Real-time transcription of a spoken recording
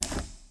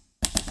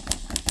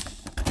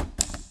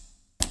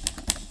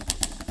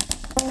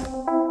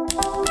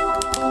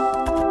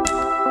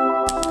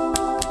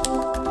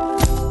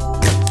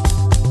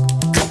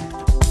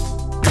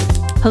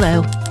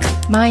Hello,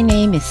 my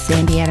name is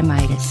Sandy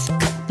Adamitis,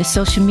 the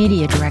social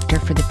media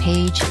director for the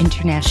Page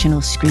International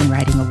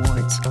Screenwriting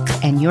Awards,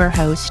 and your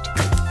host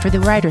for the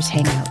Writers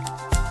Hangout,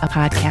 a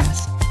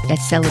podcast that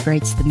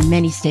celebrates the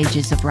many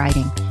stages of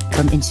writing,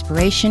 from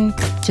inspiration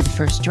to the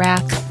first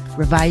draft,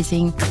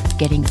 revising,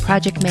 getting a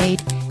project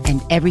made,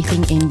 and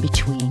everything in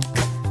between.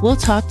 We'll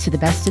talk to the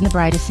best and the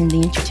brightest in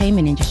the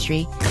entertainment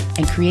industry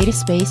and create a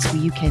space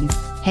where you can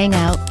hang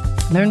out,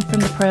 learn from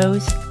the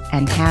pros,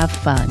 and have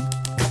fun.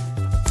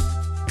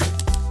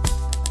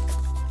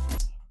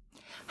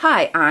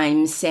 Hi,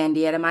 I'm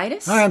Sandy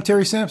Adamitis. Hi, I'm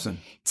Terry Sampson.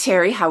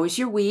 Terry, how was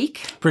your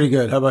week? Pretty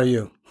good. How about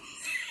you?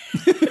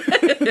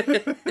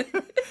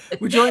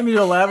 Would you like me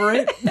to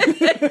elaborate?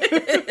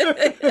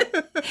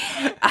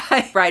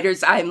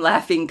 Writers, I'm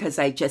laughing because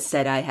I just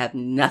said I have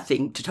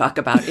nothing to talk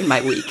about in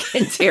my week,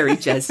 and Terry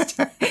just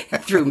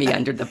threw me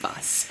under the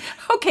bus.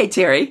 Okay,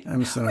 Terry,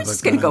 we're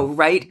just going to go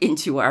right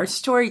into our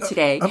story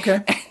today.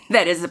 Okay.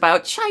 That is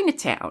about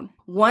Chinatown.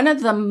 One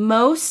of the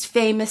most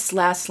famous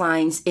last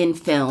lines in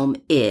film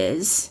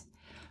is,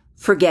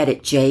 "Forget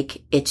it,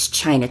 Jake, it's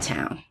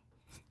Chinatown."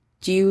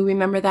 Do you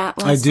remember that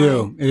last line? I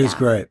do. It is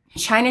great.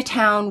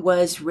 Chinatown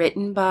was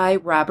written by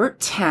Robert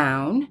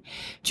Towne,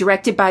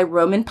 directed by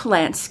Roman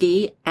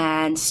Polanski,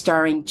 and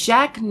starring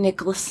Jack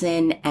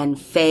Nicholson and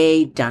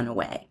Faye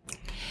Dunaway.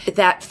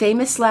 That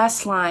famous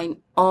last line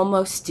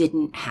almost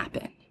didn't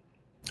happen.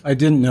 I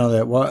didn't know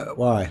that.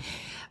 Why?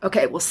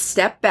 Okay, we'll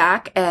step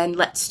back and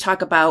let's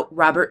talk about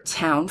Robert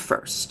Towne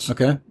first.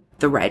 Okay.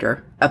 The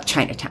writer of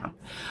Chinatown.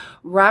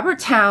 Robert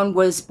Towne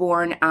was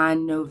born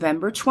on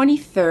November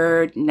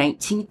 23rd,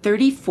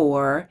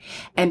 1934,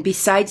 and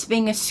besides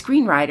being a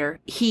screenwriter,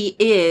 he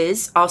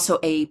is also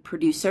a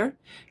producer,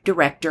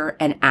 director,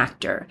 and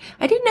actor.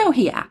 I didn't know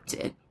he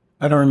acted.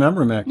 I don't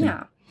remember him acting.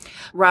 Yeah.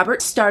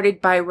 Robert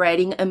started by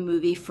writing a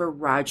movie for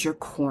Roger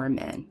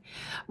Corman.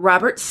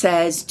 Robert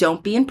says,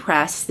 don't be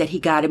impressed that he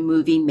got a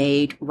movie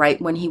made right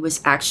when he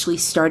was actually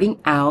starting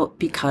out,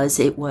 because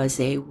it was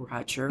a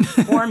Roger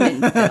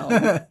Corman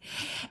film.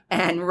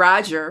 And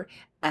Roger,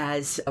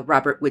 as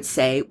Robert would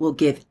say, will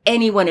give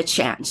anyone a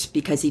chance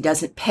because he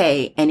doesn't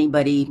pay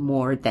anybody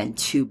more than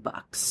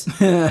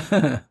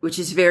 $2, which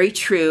is very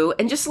true.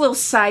 And just a little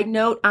side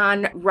note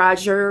on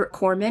Roger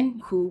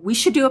Corman, who we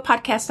should do a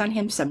podcast on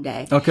him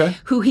someday. Okay.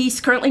 Who he's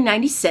currently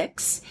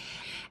 96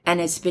 and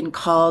has been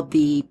called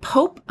the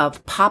Pope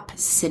of Pop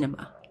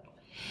Cinema,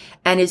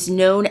 and is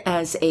known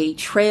as a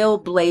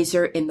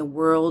trailblazer in the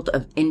world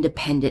of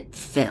independent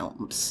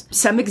films.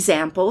 Some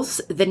examples: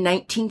 the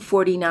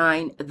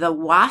 1949 The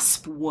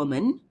Wasp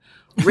Woman,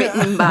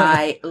 written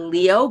by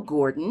Leo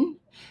Gordon;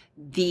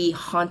 The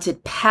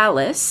Haunted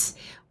Palace,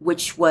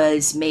 which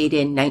was made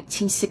in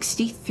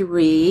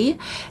 1963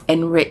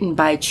 and written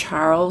by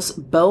Charles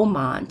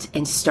Beaumont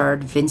and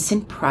starred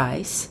Vincent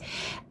Price;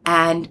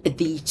 and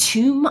The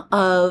Tomb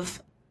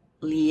of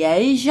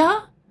Liege.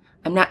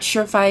 I'm not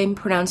sure if I'm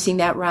pronouncing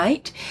that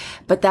right,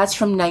 but that's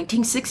from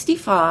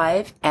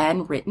 1965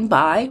 and written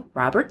by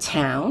Robert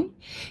Towne.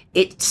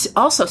 It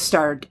also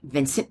starred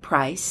Vincent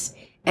Price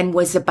and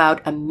was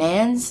about a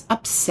man's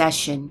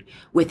obsession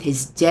with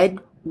his dead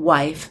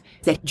wife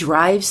that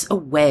drives a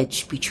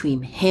wedge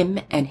between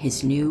him and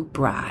his new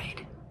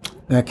bride.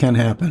 That can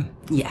happen.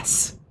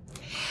 Yes.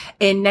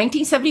 In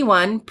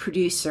 1971,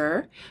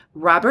 producer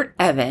Robert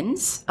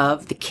Evans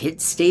of The Kid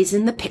Stays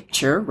in the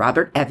Picture,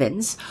 Robert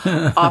Evans,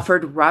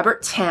 offered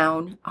Robert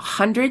Towne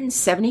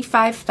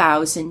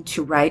 $175,000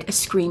 to write a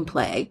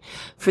screenplay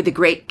for The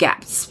Great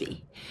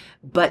Gatsby.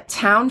 But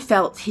Towne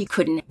felt he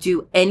couldn't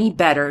do any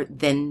better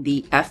than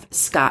the F.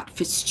 Scott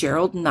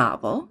Fitzgerald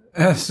novel.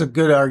 That's a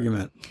good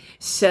argument.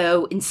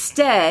 So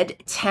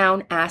instead,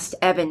 Towne asked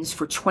Evans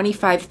for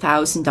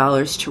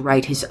 $25,000 to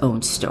write his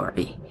own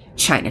story,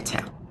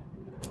 Chinatown.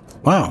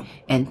 Wow.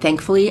 And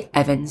thankfully,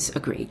 Evans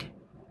agreed.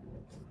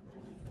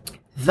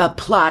 The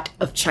plot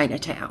of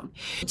Chinatown.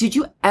 Did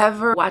you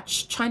ever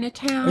watch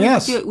Chinatown?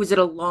 Yes. Was it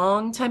a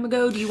long time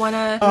ago? Do you want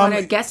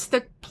to guess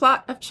the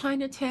plot of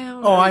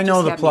Chinatown? Oh, I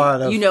know the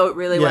plot of... You know it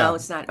really well?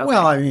 It's not... Okay.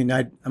 Well, I mean,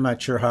 I'm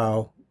not sure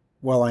how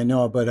well I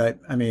know it, but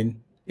I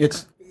mean,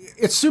 it's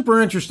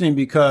super interesting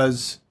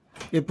because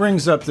it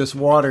brings up this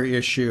water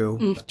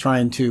issue,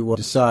 trying to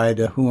decide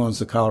who owns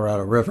the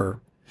Colorado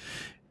River.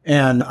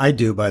 And I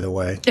do, by the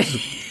way. It's a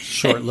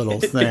short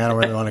little thing. I don't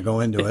really want to go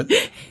into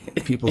it.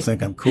 People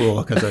think I'm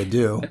cool because I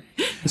do.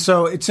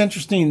 So it's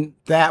interesting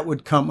that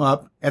would come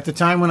up. At the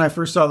time when I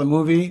first saw the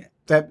movie,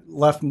 that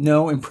left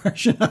no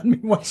impression on me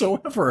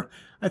whatsoever.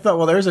 I thought,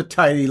 well, there's a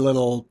tidy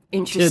little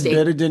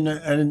tidbit. It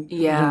didn't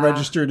even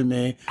register to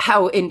me.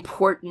 How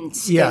important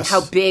and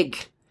how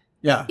big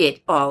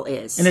it all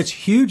is. And it's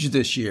huge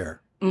this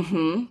year.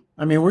 Mm-hmm.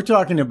 I mean, we're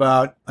talking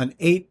about an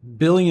 $8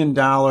 billion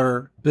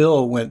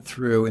bill went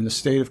through in the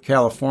state of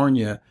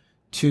California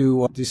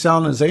to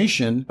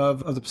desalination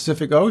of the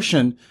Pacific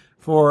Ocean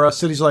for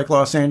cities like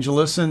Los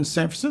Angeles and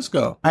San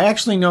Francisco. I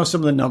actually know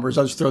some of the numbers.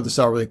 I'll just throw this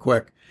out really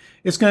quick.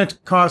 It's going to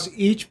cost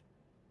each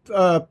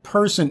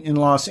person in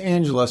Los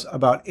Angeles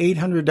about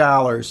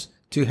 $800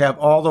 to have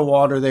all the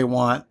water they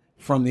want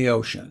from the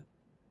ocean.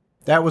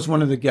 That was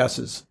one of the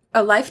guesses.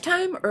 A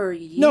lifetime or a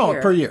year? No,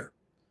 per year.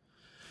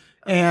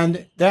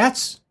 And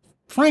that's,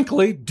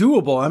 frankly,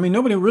 doable. I mean,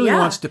 nobody really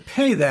wants to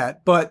pay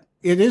that, but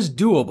it is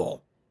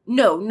doable.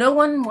 No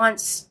one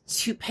wants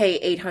to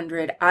pay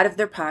 $800 out of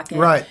their pocket.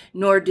 Right.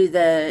 Nor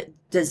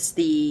does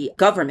the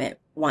government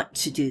want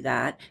to do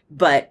that.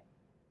 But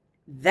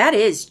that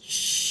is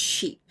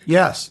cheap.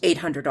 Yes.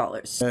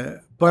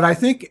 $800. But I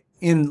think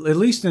at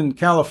least in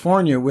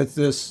California with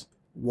this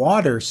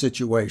water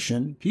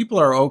situation, people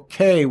are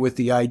okay with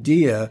the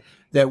idea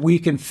that we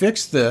can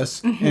fix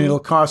this and it'll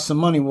cost some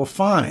money. Well,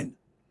 fine.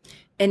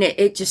 And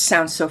it just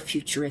sounds so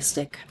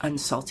futuristic,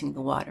 unsalting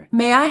the water.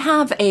 May I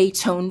have a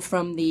tone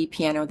from the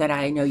piano that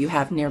I know you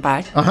have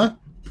nearby? Uh-huh.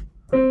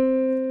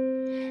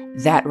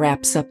 That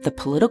wraps up the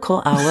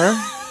political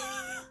hour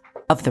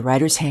of the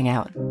Writers'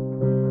 Hangout.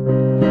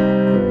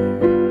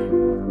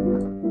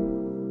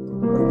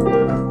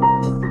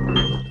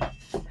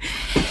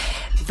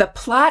 The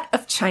plot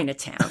of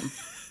Chinatown.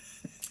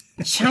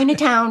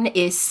 Chinatown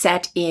is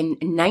set in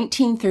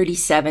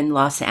 1937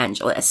 Los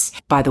Angeles.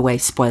 By the way,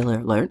 spoiler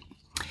alert.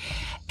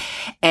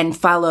 And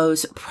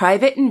follows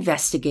private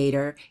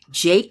investigator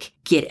Jake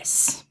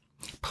Gittes,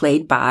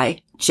 played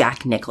by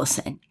Jack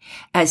Nicholson,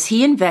 as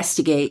he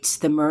investigates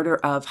the murder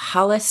of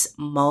Hollis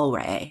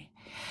Mulwray.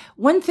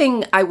 One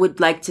thing I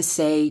would like to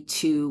say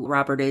to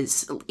Robert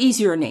is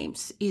easier last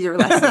names,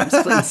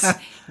 please.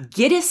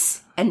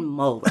 Gittes and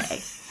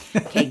Mulwray.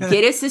 Okay,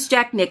 Gittes is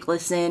Jack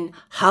Nicholson.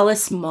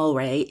 Hollis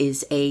Mulwray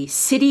is a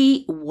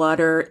city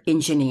water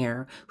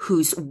engineer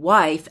whose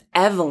wife,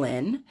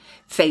 Evelyn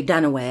Faye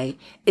Dunaway,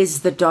 is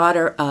the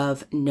daughter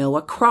of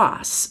Noah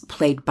Cross,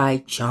 played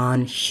by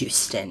John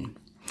Huston,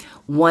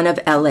 one of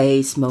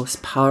LA's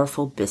most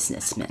powerful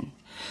businessmen.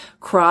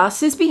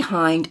 Cross is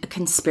behind a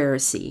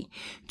conspiracy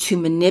to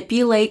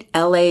manipulate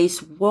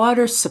LA's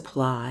water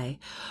supply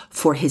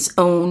for his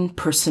own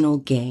personal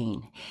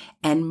gain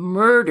and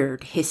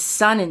murdered his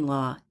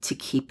son-in-law to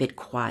keep it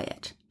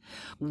quiet.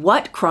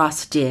 What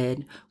Cross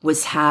did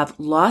was have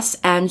Los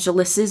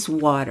Angeles's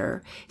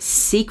water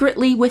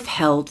secretly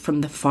withheld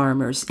from the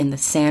farmers in the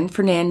San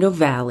Fernando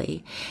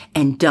Valley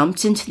and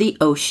dumped into the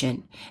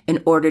ocean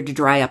in order to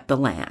dry up the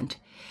land.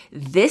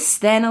 This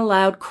then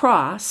allowed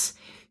Cross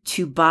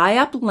to buy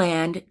up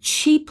land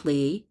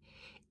cheaply,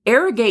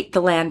 irrigate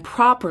the land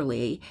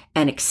properly,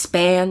 and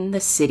expand the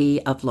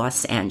city of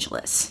Los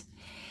Angeles.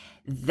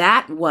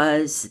 That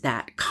was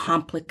that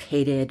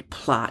complicated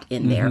plot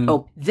in there. Mm-hmm.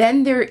 Oh,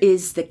 then there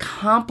is the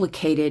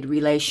complicated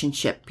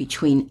relationship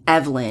between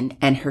Evelyn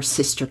and her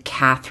sister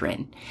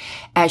Catherine,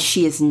 as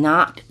she is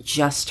not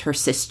just her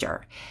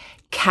sister.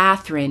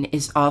 Catherine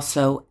is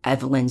also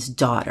Evelyn's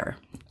daughter.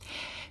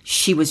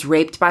 She was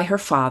raped by her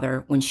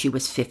father when she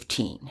was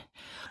 15.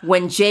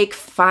 When Jake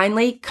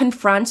finally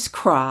confronts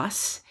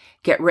Cross,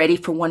 get ready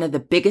for one of the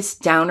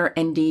biggest downer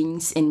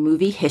endings in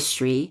movie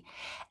history,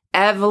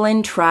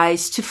 Evelyn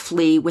tries to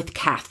flee with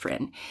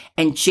Catherine,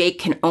 and Jake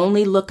can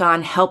only look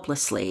on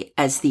helplessly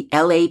as the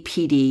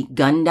LAPD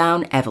gun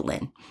down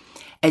Evelyn,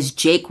 as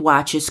Jake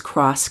watches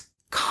Cross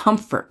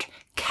comfort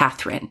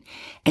Catherine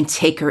and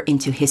take her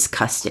into his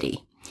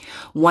custody.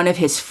 One of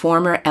his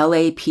former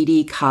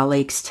LAPD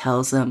colleagues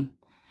tells him,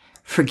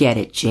 "Forget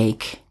it,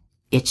 Jake.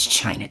 It's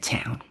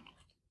Chinatown."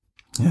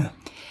 Yeah.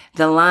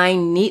 The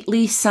line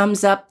neatly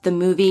sums up the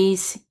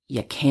movie's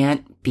 "You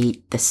can't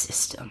beat the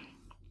system."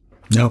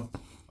 Nope.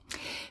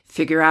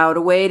 Figure out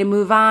a way to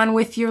move on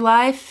with your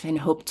life and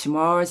hope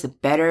tomorrow is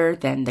better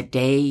than the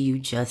day you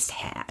just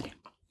had.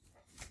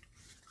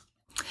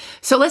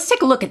 So let's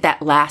take a look at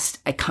that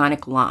last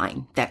iconic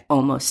line that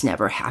almost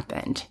never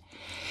happened.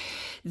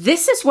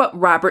 This is what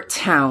Robert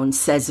Towne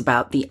says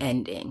about the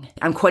ending.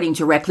 I'm quoting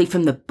directly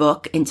from the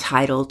book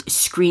entitled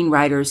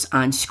Screenwriters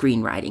on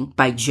Screenwriting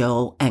by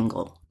Joel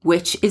Engel,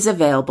 which is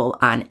available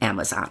on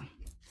Amazon.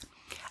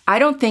 I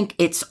don't think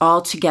it's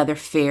altogether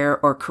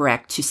fair or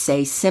correct to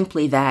say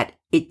simply that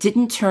it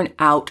didn't turn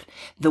out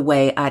the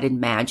way I'd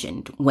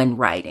imagined when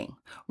writing.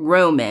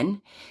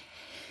 Roman,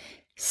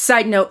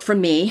 side note for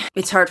me,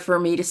 it's hard for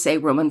me to say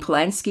Roman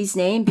Polanski's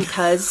name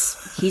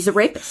because he's a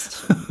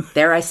rapist.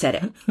 There, I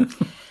said it.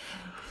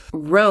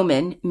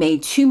 Roman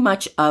made too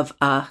much of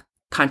a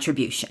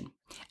contribution.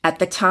 At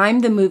the time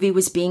the movie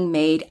was being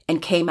made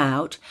and came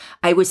out,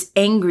 I was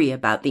angry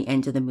about the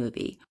end of the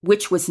movie,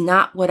 which was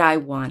not what I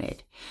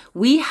wanted.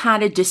 We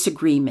had a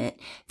disagreement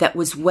that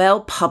was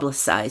well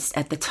publicized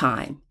at the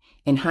time.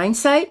 In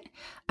hindsight,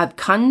 I've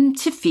come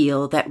to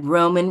feel that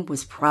Roman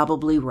was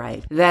probably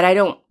right, that I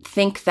don't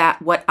think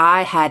that what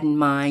I had in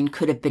mind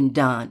could have been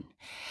done,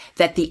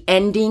 that the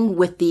ending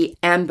with the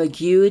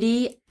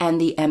ambiguity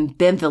and the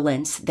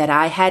ambivalence that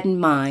I had in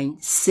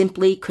mind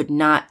simply could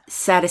not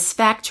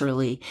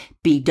satisfactorily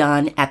be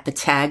done at the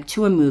tag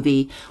to a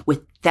movie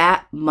with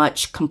that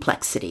much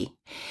complexity.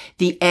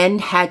 The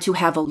end had to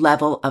have a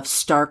level of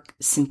stark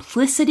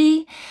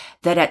simplicity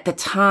that at the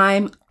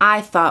time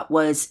I thought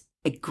was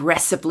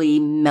aggressively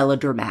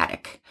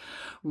melodramatic.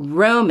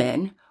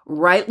 Roman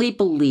rightly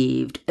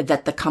believed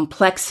that the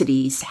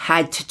complexities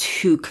had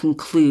to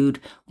conclude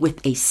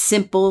with a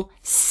simple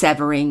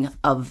severing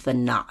of the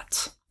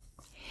knot.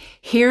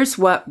 Here's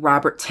what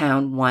Robert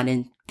Towne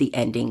wanted the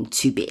ending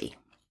to be.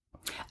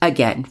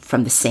 Again,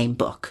 from the same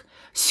book,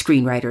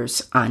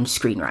 Screenwriters on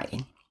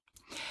Screenwriting.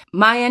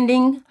 My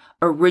ending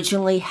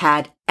originally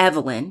had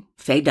Evelyn,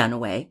 Faye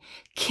Dunaway,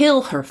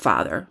 kill her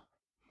father,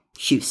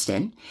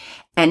 Houston,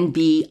 and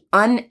be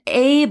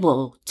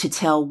unable to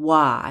tell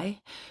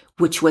why,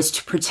 which was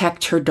to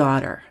protect her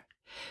daughter,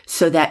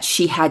 so that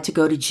she had to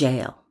go to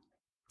jail.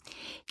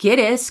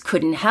 Gittes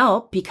couldn't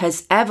help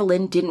because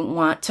Evelyn didn't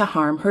want to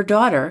harm her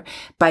daughter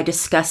by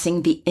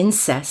discussing the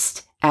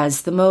incest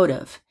as the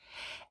motive.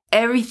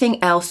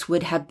 Everything else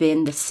would have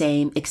been the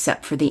same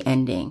except for the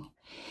ending.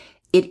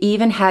 It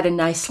even had a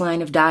nice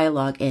line of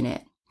dialogue in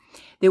it.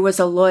 There was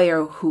a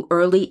lawyer who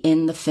early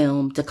in the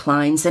film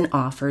declines an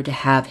offer to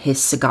have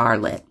his cigar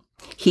lit.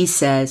 He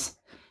says,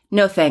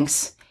 "No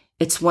thanks.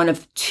 It's one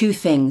of two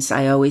things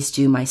I always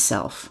do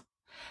myself."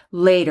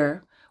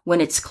 Later, when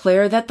it's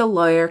clear that the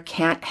lawyer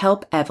can't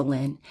help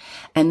Evelyn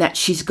and that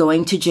she's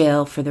going to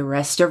jail for the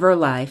rest of her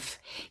life,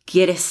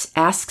 Gittes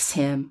asks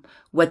him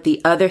what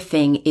the other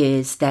thing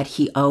is that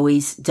he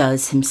always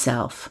does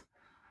himself.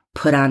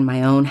 "Put on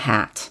my own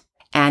hat."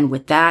 And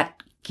with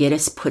that,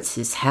 Gittes puts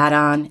his hat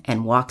on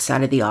and walks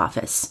out of the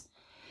office.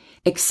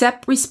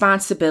 Accept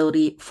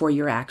responsibility for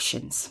your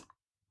actions.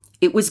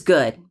 It was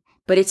good,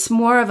 but it's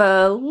more of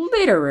a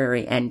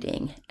literary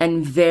ending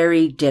and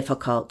very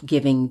difficult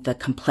given the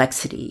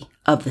complexity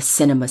of the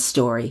cinema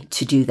story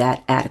to do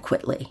that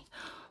adequately.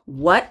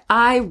 What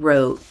I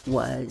wrote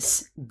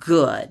was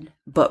good,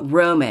 but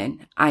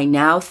Roman, I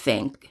now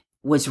think,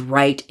 was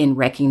right in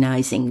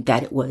recognizing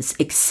that it was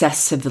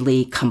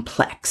excessively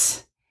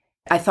complex.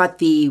 I thought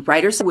the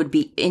writers would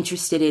be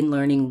interested in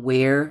learning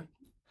where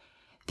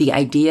the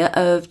idea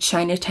of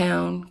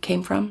Chinatown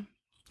came from.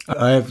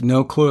 I have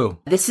no clue.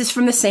 This is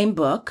from the same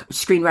book,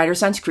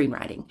 Screenwriters on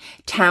Screenwriting.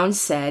 Towne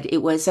said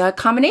it was a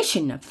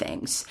combination of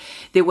things.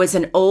 There was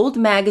an old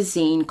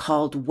magazine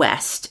called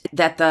West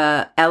that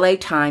the LA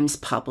Times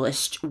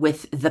published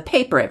with the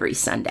paper every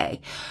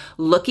Sunday.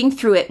 Looking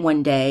through it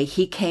one day,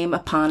 he came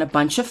upon a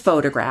bunch of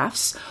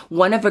photographs,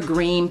 one of a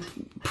green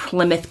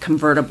Plymouth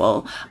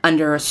convertible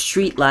under a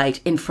streetlight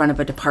in front of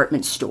a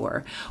department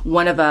store,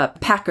 one of a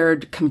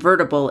Packard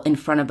convertible in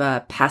front of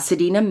a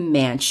Pasadena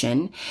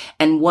mansion,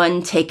 and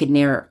one taken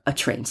near a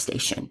train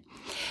station.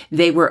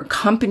 They were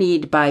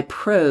accompanied by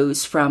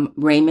prose from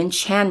Raymond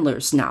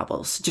Chandler's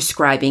novels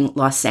describing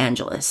Los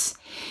Angeles.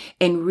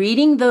 In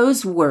reading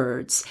those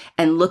words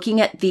and looking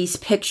at these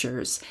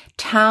pictures,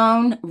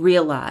 Towne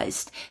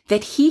realized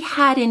that he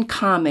had in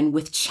common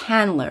with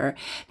Chandler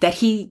that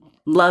he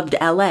loved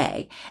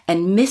LA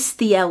and missed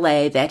the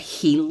LA that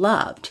he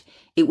loved.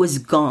 It was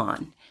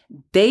gone,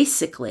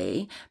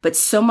 basically, but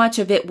so much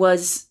of it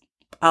was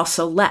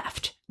also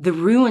left. The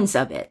ruins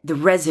of it, the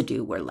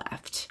residue were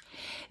left.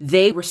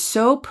 They were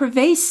so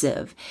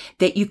pervasive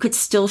that you could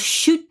still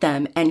shoot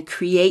them and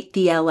create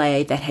the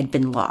LA that had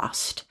been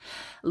lost.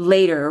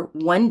 Later,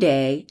 one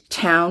day,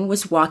 Towne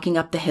was walking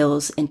up the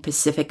hills in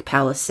Pacific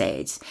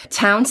Palisades.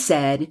 Towne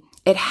said,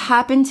 "It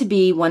happened to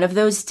be one of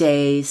those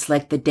days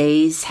like the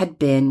days had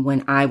been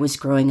when I was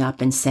growing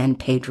up in San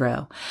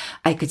Pedro.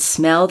 I could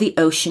smell the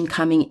ocean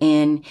coming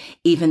in,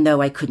 even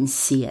though I couldn't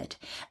see it.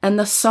 And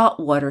the salt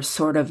water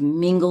sort of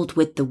mingled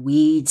with the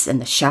weeds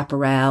and the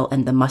chaparral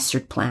and the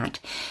mustard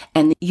plant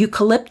and the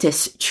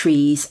eucalyptus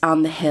trees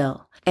on the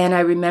hill. And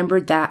I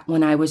remembered that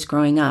when I was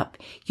growing up,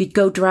 you'd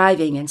go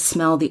driving and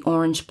smell the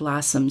orange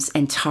blossoms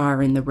and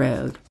tar in the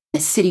road. The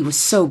city was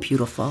so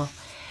beautiful."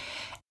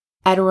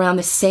 At around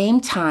the same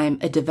time,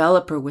 a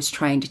developer was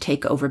trying to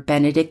take over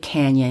Benedict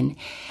Canyon,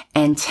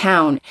 and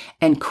Towne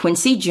and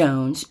Quincy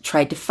Jones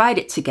tried to fight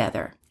it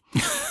together.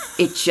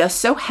 It just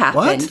so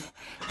happened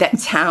that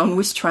Towne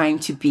was trying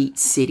to beat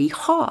City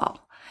Hall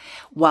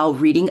while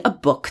reading a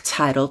book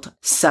titled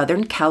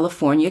Southern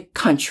California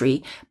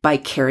Country by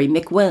Carrie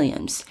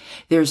McWilliams.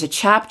 There's a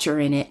chapter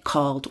in it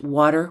called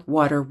Water,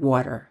 Water,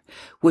 Water,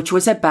 which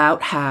was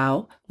about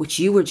how, which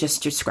you were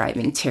just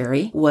describing,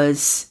 Terry,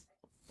 was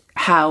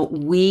how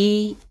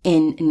we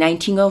in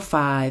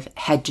 1905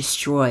 had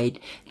destroyed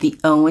the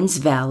Owens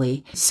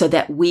Valley so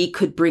that we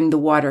could bring the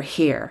water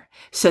here,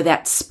 so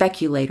that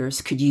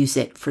speculators could use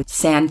it for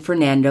San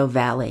Fernando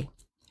Valley.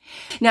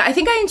 Now, I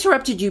think I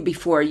interrupted you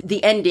before.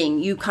 The ending,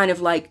 you kind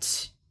of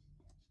liked.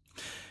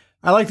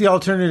 I like the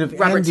alternative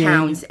Robert ending.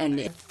 Towne's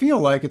ending. I feel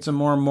like it's a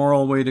more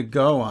moral way to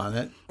go on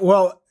it.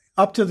 Well,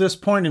 up to this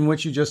point in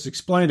which you just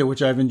explained it,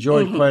 which I've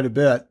enjoyed quite a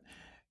bit,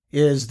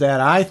 is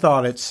that I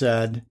thought it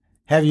said,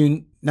 have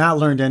you not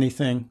learned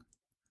anything?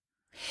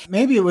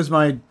 Maybe it was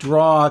my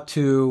draw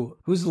to,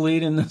 who's the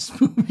lead in this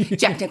movie?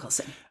 Jack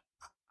Nicholson.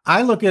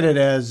 I look at it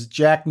as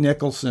Jack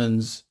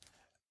Nicholson's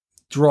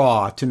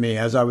draw to me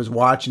as I was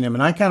watching him.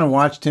 And I kind of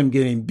watched him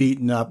getting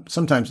beaten up,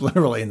 sometimes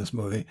literally in this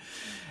movie.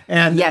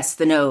 And yes,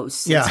 the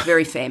nose. Yeah. It's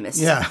very famous.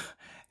 Yeah.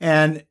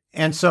 And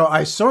so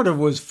I sort of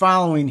was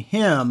following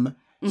him.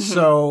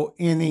 So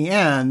in the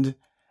end,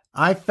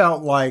 I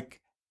felt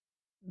like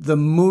the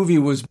movie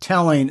was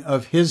telling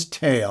of his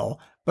tale,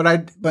 but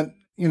I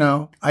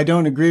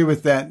don't agree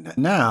with that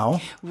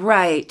now.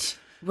 Right.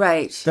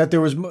 That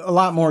there was a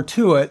lot more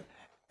to it.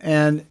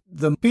 And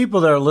the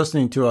people that are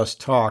listening to us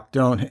talk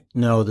don't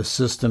know the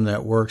system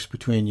that works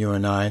between you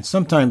and I. And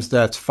sometimes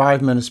that's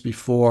 5 minutes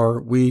before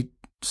we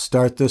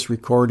start this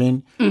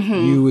recording. Mm-hmm.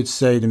 You would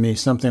say to me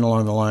something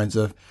along the lines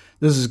of,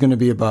 this is going to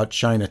be about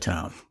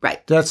Chinatown.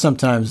 Right.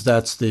 Sometimes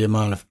that's the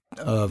amount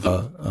of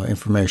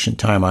information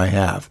time I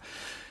have.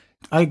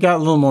 I got a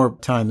little more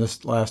time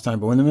this last time,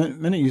 but when the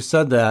minute you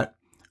said that,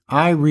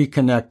 I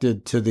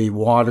reconnected to the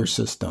water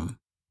system,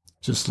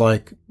 just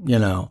like,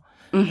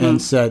 mm-hmm.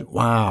 and said,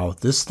 wow,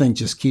 this thing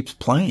just keeps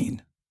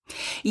playing.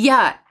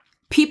 Yeah.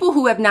 People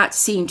who have not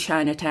seen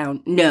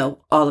Chinatown know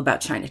all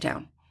about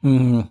Chinatown.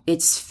 Mm-hmm.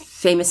 It's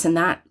famous in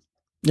that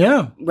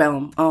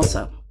realm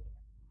also.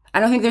 I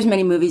don't think there's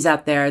many movies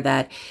out there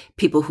that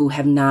people who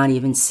have not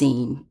even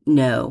seen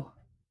know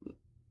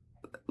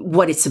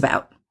what it's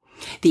about.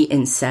 The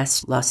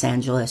incest, Los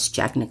Angeles,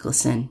 Jack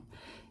Nicholson.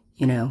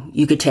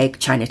 You could take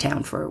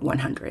Chinatown for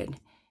 100.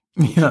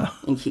 Yeah.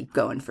 And keep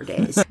going for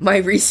days. My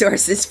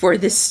resources for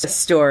this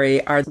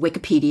story are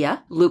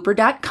Wikipedia,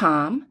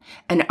 Looper.com,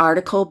 an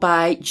article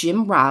by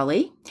Jim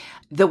Raleigh,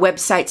 the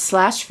website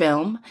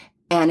 /film,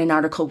 and an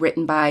article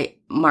written by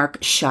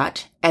Mark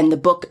Schutt, and the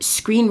book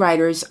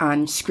Screenwriters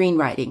on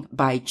Screenwriting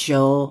by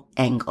Joel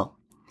Engel.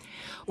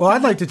 Well,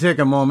 I'd like to take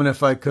a moment,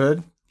 if I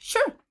could.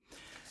 Sure.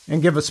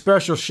 And give a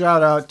special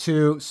shout out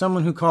to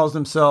someone who calls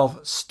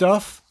themselves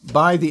Stuff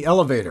by the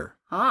Elevator.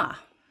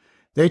 Ah.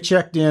 They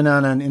checked in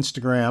on an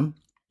Instagram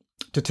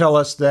to tell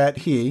us that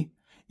he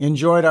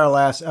enjoyed our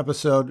last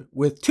episode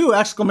with 2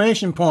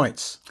 exclamation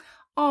points.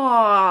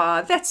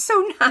 Aw, that's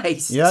so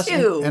nice, yes,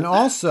 too. And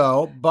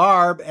also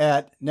Barb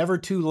at Never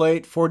Too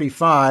Late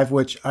 45,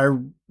 which I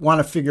want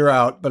to figure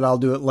out, but I'll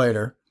do it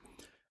later.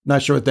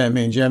 Not sure what that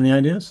means. Do you have any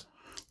ideas?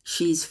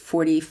 She's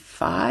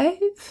 45?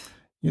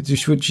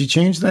 Should she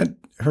change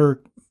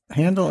her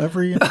handle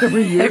every year?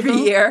 Every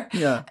year?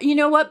 Yeah. You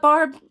know what,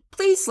 Barb?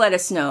 Please let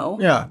us know.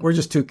 Yeah, we're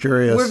just too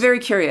curious. We're very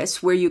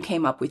curious where you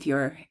came up with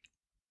your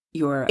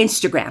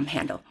Instagram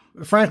handle.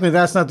 Frankly,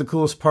 that's not the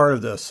coolest part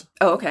of this.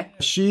 Oh, okay.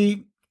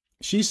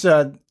 She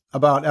said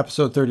about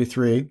episode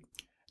 33,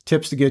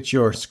 tips to get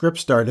your script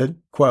started,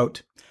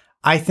 quote,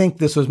 I think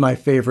this was my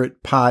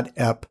favorite pod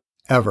ep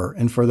ever.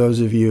 And for those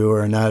of you who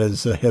are not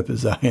as hip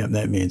as I am,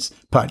 that means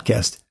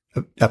podcast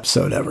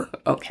episode ever.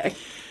 Okay.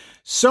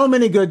 So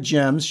many good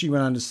gems, she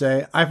went on to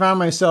say. I found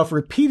myself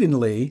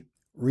repeatedly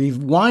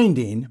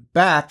rewinding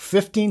back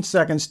 15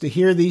 seconds to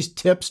hear these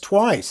tips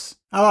twice.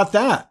 How about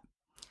that?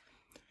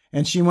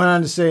 And she went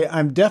on to say,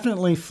 I'm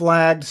definitely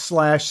flagged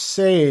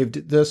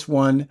 /saved this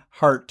one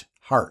heart.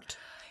 I'd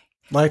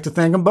like to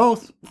thank them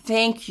both.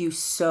 Thank you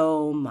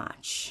so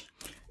much.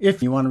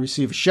 If you want to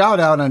receive a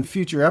shout out on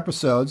future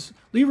episodes,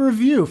 leave a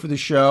review for the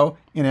show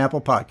in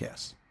Apple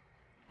Podcasts.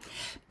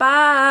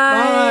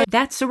 Bye.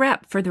 That's a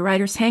wrap for the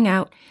Writers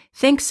Hangout.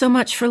 Thanks so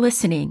much for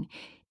listening.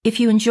 If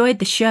you enjoyed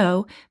the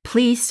show,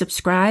 please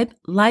subscribe,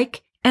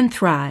 like, and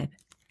thrive.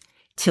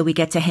 Till we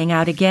get to hang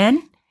out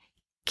again,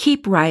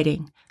 keep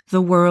writing.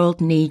 The world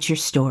needs your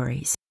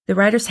stories. The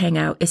Writers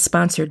Hangout is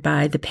sponsored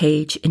by the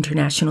Page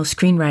International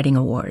Screenwriting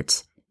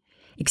Awards.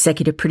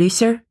 Executive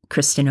producer,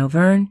 Kristen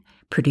O'Verne.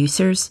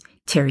 Producers,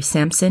 Terry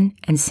Sampson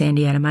and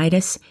Sandy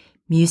Adamitis.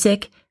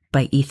 Music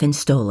by Ethan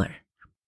Stoller.